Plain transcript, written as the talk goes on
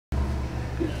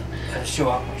Gotta show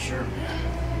off my shirt,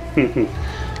 man.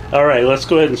 All right, let's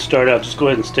go ahead and start out. Just go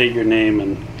ahead and state your name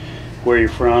and where you're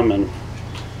from, and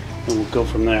we'll go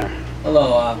from there.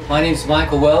 Hello, my name is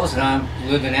Michael Wells, and I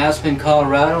live in Aspen,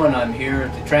 Colorado, and I'm here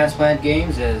at the Transplant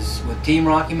Games with Team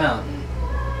Rocky Mountain.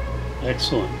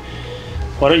 Excellent.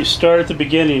 Why don't you start at the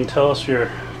beginning and tell us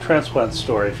your transplant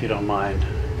story, if you don't mind.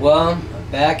 Well,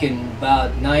 back in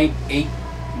about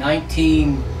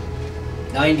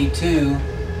 1992,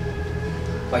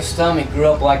 my stomach grew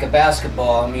up like a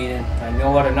basketball. I mean, I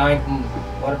know what a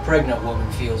pregnant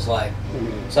woman feels like.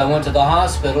 So I went to the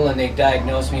hospital and they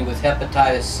diagnosed me with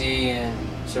hepatitis C and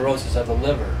cirrhosis of the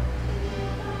liver.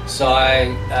 So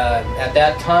at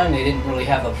that time they didn't really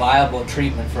have a viable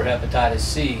treatment for hepatitis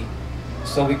C,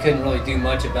 so we couldn't really do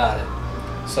much about it.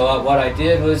 So what I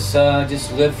did was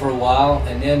just live for a while,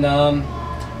 and then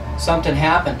something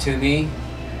happened to me,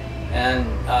 and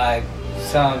I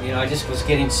just was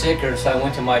getting sicker, so I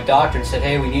went to my doctor and said,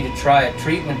 hey, we need to try a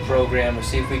treatment program or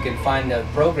see if we can find a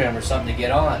program or something to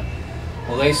get on.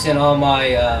 Well, they sent all my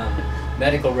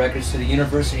medical records to the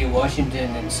University of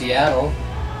Washington in Seattle,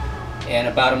 and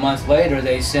about a month later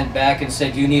they sent back and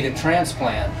said, you need a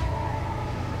transplant.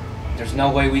 There's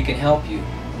no way we can help you.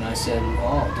 And I said,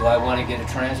 oh, do I want to get a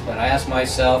transplant? I asked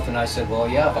myself, and I said, well,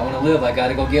 yeah, if I want to live, I got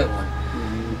to go get one.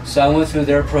 So I went through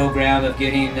their program of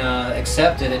getting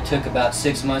accepted. It took about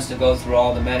 6 months to go through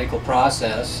all the medical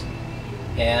process.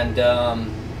 And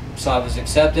so I was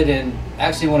accepted, and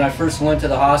actually when I first went to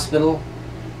the hospital,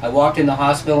 I walked in the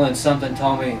hospital and something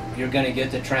told me, you're going to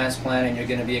get the transplant and you're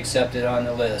going to be accepted on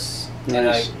the list. Nice. And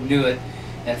I knew it.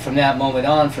 And from that moment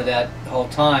on, for that whole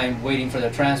time, waiting for the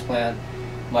transplant,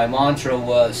 my mantra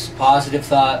was positive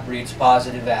thought breeds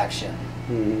positive action.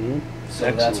 So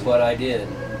excellent. That's what I did.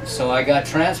 So I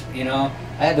got I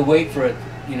had to wait for it,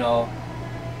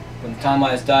 from the time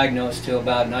I was diagnosed to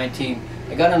about I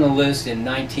got on the list in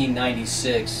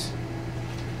 1996,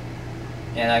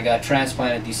 and I got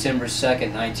transplanted December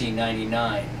 2nd,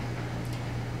 1999.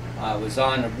 I was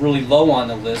really low on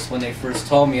the list when they first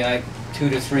told me I had 2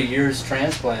 to 3 years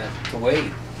transplant to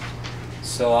wait.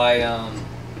 So I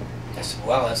said,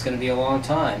 wow, that's going to be a long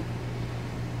time.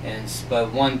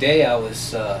 But one day I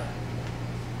was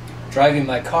driving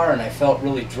my car and I felt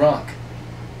really drunk.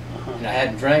 And I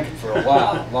hadn't drank it for a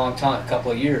while, a long time, a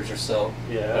couple of years or so.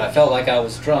 Yeah. But I felt like I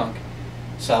was drunk.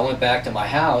 So I went back to my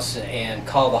house and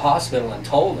called the hospital and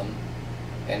told them.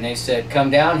 And they said, come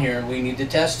down here and we need to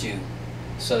test you.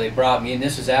 So they brought me, and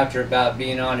this was after about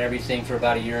being on everything for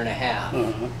about 1.5 years.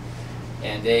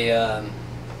 And they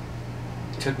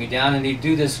took me down and they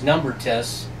do this number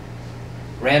test,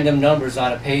 random numbers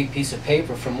on a piece of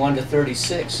paper from 1 to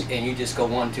 36, and you just go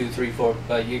 1, 2, 3, 4,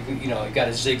 but you got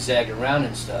to zigzag around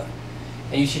and stuff,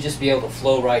 and you should just be able to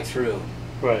flow right through.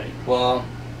 Right. Well,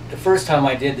 the first time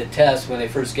I did the test, when they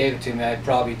first gave it to me, I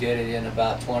probably did it in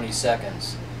about 20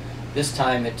 seconds. This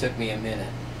time it took me a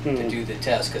minute to do the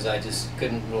test, because I just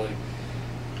couldn't really,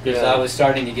 because I was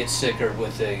starting to get sicker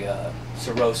with the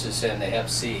cirrhosis and the hep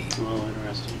C. Oh,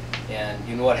 interesting. And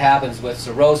you know what happens with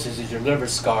cirrhosis is your liver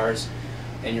scars,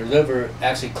 and your liver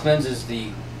actually cleanses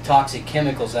the toxic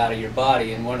chemicals out of your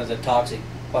body, and one of the toxic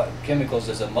chemicals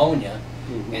is ammonia,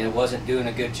 and it wasn't doing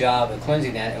a good job of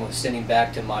cleansing that, and was sending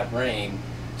back to my brain,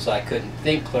 so I couldn't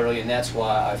think clearly, and that's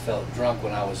why I felt drunk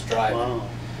when I was driving. Wow.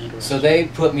 So they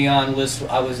put me on list,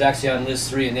 I was actually on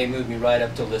list 3, and they moved me right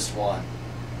up to list 1.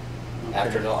 Okay.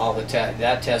 After all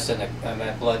that test and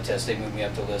that blood test, they moved me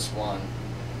up to list 1.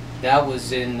 That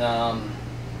was in, I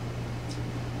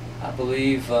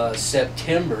believe,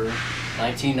 September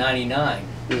 1999.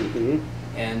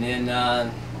 And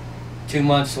then 2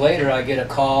 months later, I get a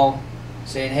call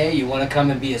saying, hey, you want to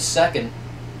come and be a second?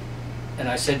 And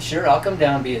I said, sure, I'll come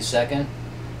down and be a second.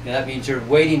 And that means you're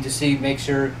waiting to make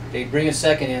sure they bring a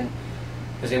second in,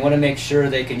 because they want to make sure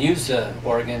they can use the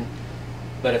organ.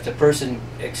 But if the person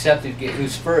accepted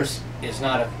who's first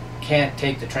can't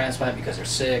take the transplant because they're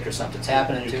sick or something's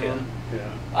happening to them,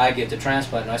 I get the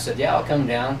transplant. And I said, yeah, I'll come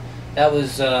down. That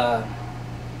was a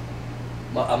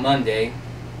Monday.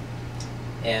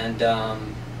 And well,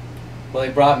 they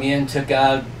brought me in, took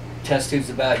out test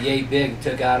tubes about yay big,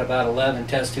 took out about 11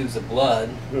 test tubes of blood.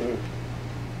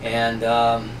 And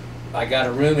I got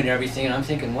a room and everything, and I'm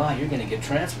thinking, wow, you're going to get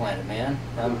transplanted, man.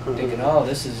 I'm thinking, oh,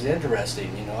 this is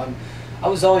interesting. I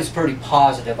was always pretty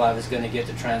positive I was going to get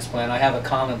the transplant. I have a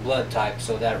common blood type,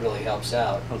 so that really helps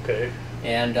out. Okay.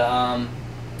 And,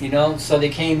 so they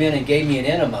came in and gave me an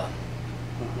enema.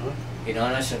 And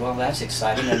I said, well, that's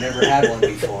exciting. I never had one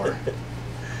before.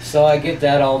 So I get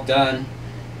that all done,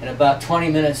 and about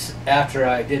 20 minutes after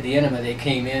I did the enema, they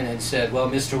came in and said, well,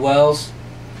 Mr. Wells,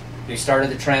 they started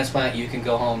the transplant, you can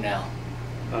go home now.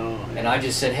 Oh. And I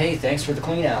just said, hey, thanks for the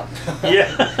clean out.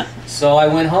 Yeah. So I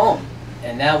went home,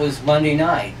 and that was Monday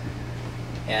night.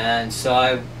 And so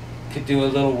I could do a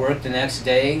little work the next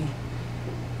day.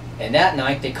 And that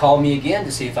night they called me again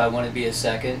to see if I wanted to be a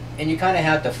second. And you kind of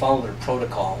have to follow their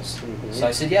protocols. Mm-hmm. So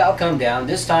I said, yeah, I'll come down.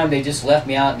 This time they just left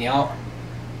me out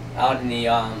in the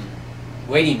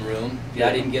waiting room. Yeah.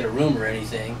 I didn't get a room or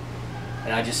anything.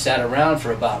 And I just sat around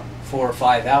for about 4 or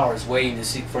 5 hours waiting to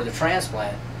see for the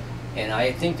transplant. And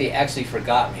I think they actually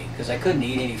forgot me because I couldn't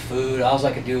eat any food. All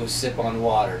I could do was sip on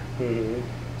water. Mm-hmm.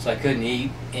 So I couldn't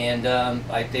eat, and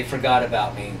they forgot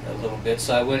about me a little bit.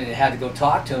 So I went and had to go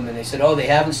talk to them, and they said, oh, they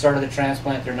haven't started the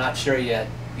transplant. They're not sure yet.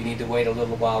 You need to wait a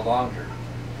little while longer.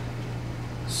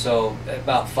 So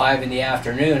about 5 in the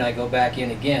afternoon, I go back in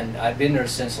again. I've been there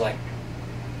since like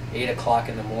 8 o'clock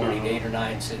in the morning, 8 or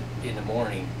 9 in the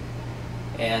morning.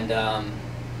 And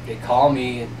they call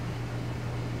me,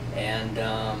 and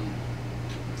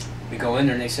we go in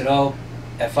there, and they said, oh,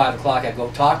 at 5 o'clock I go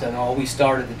talk to them. Oh, we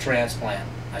started the transplant.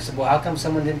 I said, well, how come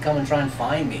someone didn't come and try and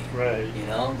find me? Right. You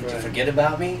know, did right. you forget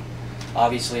about me?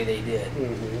 Obviously they did.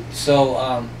 Mm-hmm.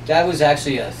 So that was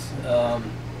actually a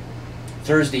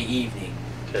Thursday evening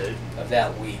of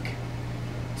that week.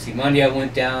 See, Monday I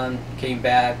went down, came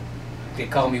back. They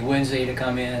called me Wednesday to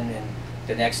come in, and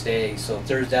the next day. So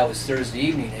that was Thursday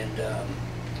evening, and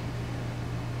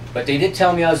but they did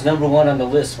tell me I was #1 on the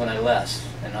list when I left,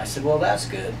 and I said, well, that's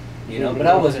good. You know, but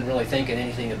I wasn't really thinking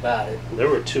anything about it. There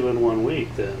were 2 in 1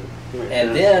 week then. Right.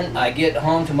 And then I get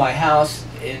home to my house,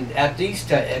 and at this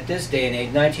day and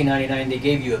age, 1999, they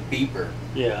gave you a beeper.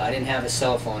 Yeah. I didn't have a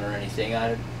cell phone or anything.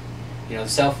 The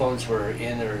cell phones were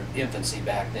in their infancy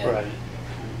back then. Right.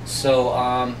 So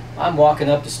I'm walking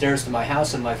up the stairs to my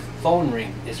house, and my phone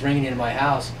is ringing in my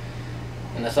house,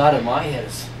 and the thought in my head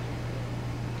is,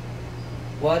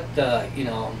 what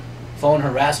phone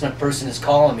harassment person is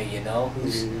calling me?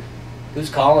 Who's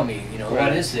calling me? Right.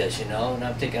 What is this? And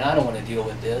I'm thinking, I don't want to deal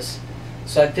with this.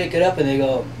 So I pick it up, and they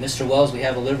go, Mr. Wells, we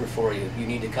have a liver for you. You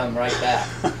need to come right back.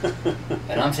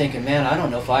 And I'm thinking, man, I don't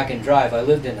know if I can drive. I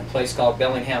lived in a place called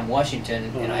Bellingham,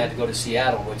 Washington, and I had to go to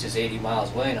Seattle, which is 80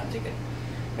 miles away. And I'm thinking,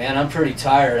 man, I'm pretty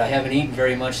tired. I haven't eaten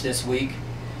very much this week.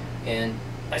 And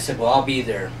I said, well, I'll be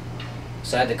there.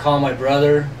 So I had to call my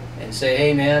brother and say,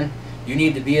 hey, man, you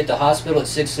need to be at the hospital at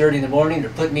 6:30 in the morning.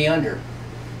 They're putting me under.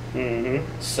 Mm-hmm.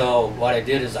 So what I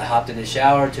did is I hopped in the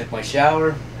shower, took my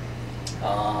shower,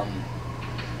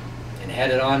 and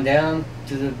headed on down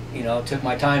to the, took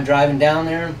my time driving down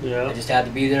there. Yeah. I just had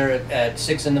to be there at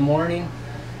 6 in the morning.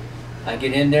 I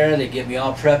get in there, they get me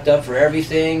all prepped up for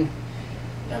everything.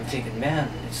 And I'm thinking,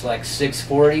 man, it's like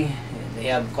 6:40, and they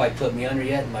haven't quite put me under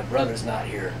yet, and my brother's not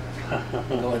here.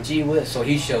 I'm going, gee whiz. So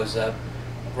he shows up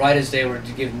right as they were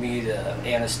giving me the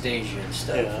anesthesia and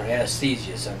stuff, or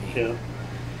anesthesias, I mean. Yeah.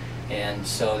 And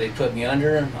so they put me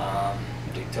under.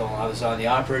 They told me I was on the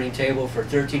operating table for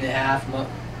 13 and a half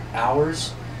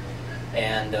hours.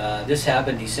 And this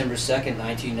happened December 2nd,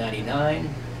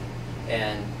 1999.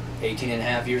 And 18 and a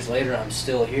half years later, I'm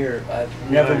still here.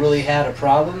 I've never really had a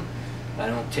problem. I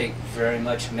don't take very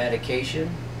much medication.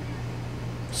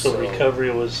 So recovery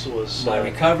was my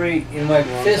recovery,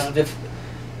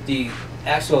 the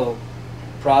actual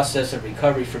process of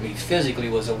recovery for me physically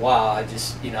was a while.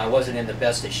 I wasn't in the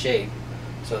best of shape,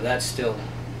 so that's still,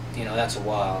 that's a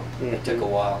while. Mm-hmm. It took a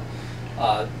while,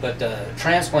 but the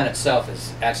transplant itself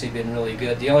has actually been really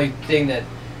good. The only thing that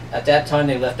at that time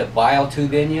they left a bile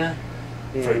tube in you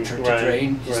to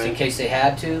drain, just in case they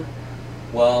had to.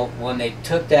 Well, when they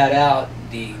took that out,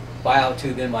 the bile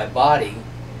tube in my body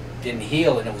didn't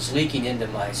heal, and it was leaking into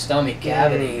my stomach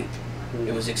cavity. Mm-hmm.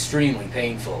 It was extremely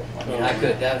painful. I mean,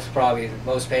 that was probably the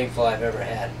most painful I've ever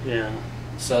had. Yeah.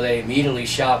 So they immediately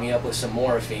shot me up with some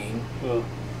morphine. Oh.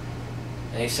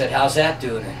 And they said, how's that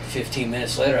doing? And 15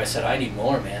 minutes later, I said, I need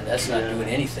more, man. That's not doing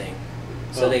anything.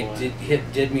 So they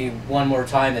did me one more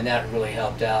time, and that really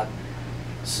helped out.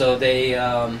 So they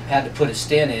had to put a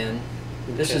stent in.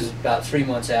 Okay. This is about 3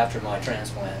 months after my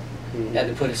transplant. Mm-hmm. Had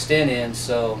to put a stent in,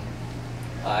 so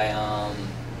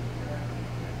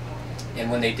and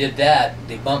when they did that,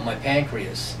 they bumped my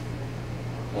pancreas,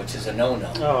 which is a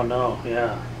no-no. Oh, no,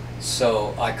 yeah.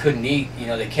 So I couldn't eat.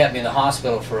 They kept me in the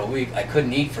hospital for a week. I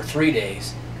couldn't eat for 3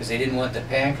 days because they didn't want the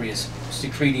pancreas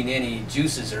secreting any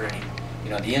juices or any,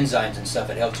 the enzymes and stuff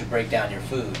that helped you break down your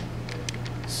food.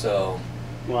 So.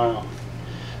 Wow.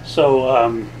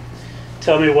 So,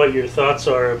 tell me what your thoughts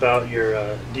are about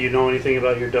your, do you know anything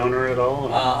about your donor at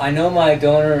all? I know my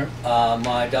donor.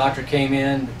 My doctor came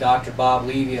in, Dr. Bob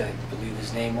Levy, I believe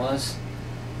his name was,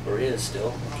 or is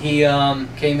still. He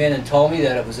came in and told me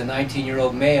that it was a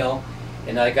 19-year-old male,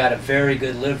 and I got a very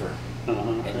good liver,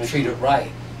 and treat it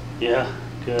right. Yeah,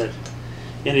 good.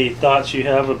 Any thoughts you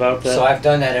have about that? So I've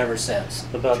done that ever since.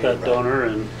 About that donor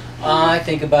and. I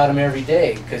think about him every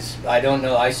day because I don't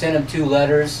know. I sent him 2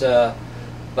 letters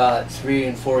about 3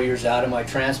 and 4 years out of my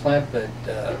transplant, but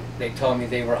they told me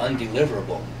they were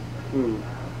undeliverable.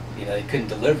 You know, they couldn't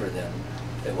deliver them.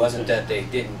 It wasn't that they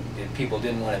didn't. That people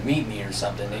didn't want to meet me or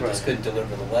something. They just couldn't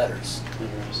deliver the letters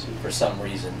for some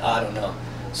reason. I don't know.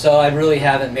 So I really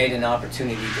haven't made an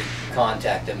opportunity to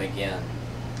contact them again,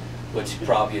 which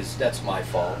probably that's my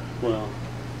fault. Well,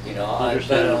 you know,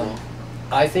 understandable.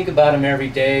 I think about him every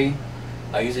day.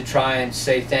 I usually try and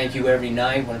say thank you every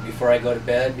night before I go to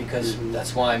bed because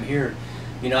that's why I'm here.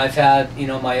 You know, I've had, you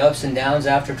know, my ups and downs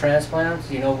after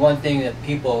transplants. You know, one thing that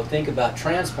people think about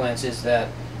transplants is that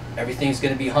everything's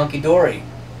going to be hunky-dory.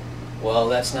 Well,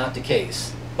 that's not the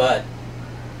case. But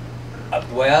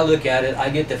the way I look at it, I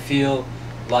get to feel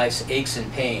life's aches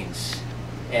and pains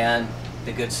and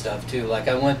the good stuff too. Like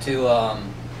I went to,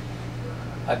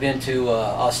 I've been to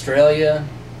Australia,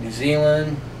 New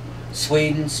Zealand,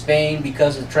 Sweden, Spain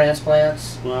because of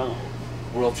transplants. Wow.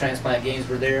 World Transplant Games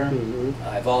were there.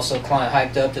 I've also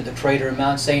hiked up to the crater of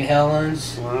Mount St.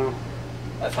 Helens. Wow.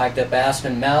 I've hiked up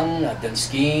Aspen Mountain. I've done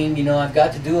skiing. You know, I've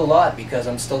got to do a lot because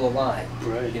I'm still alive.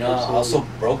 Right. You know, I also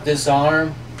broke this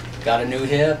arm, got a new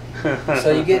hip.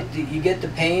 So you get the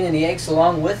pain and the aches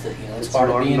along with it. You know, it's part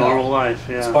of being normal life.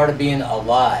 Yeah. It's part of being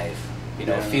alive. You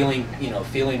know,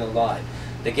 feeling alive.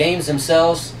 The games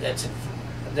themselves,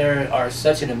 they are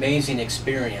such an amazing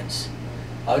experience.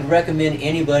 I would recommend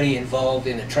anybody involved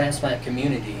in the transplant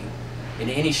community in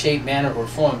any shape, manner, or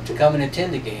form to come and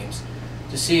attend the games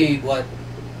to see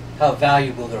how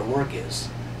valuable their work is.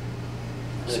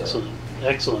 Excellent.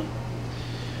 Excellent.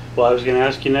 Well, I was going to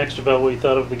ask you next about what you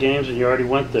thought of the games, and you already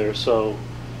went there, so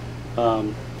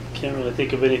can't really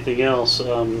think of anything else.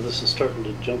 This is starting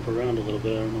to jump around a little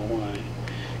bit. I don't know why.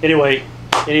 Anyway,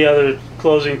 any other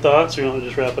closing thoughts, or you want to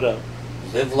just wrap it up?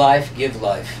 Live life, give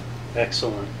life.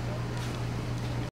 Excellent.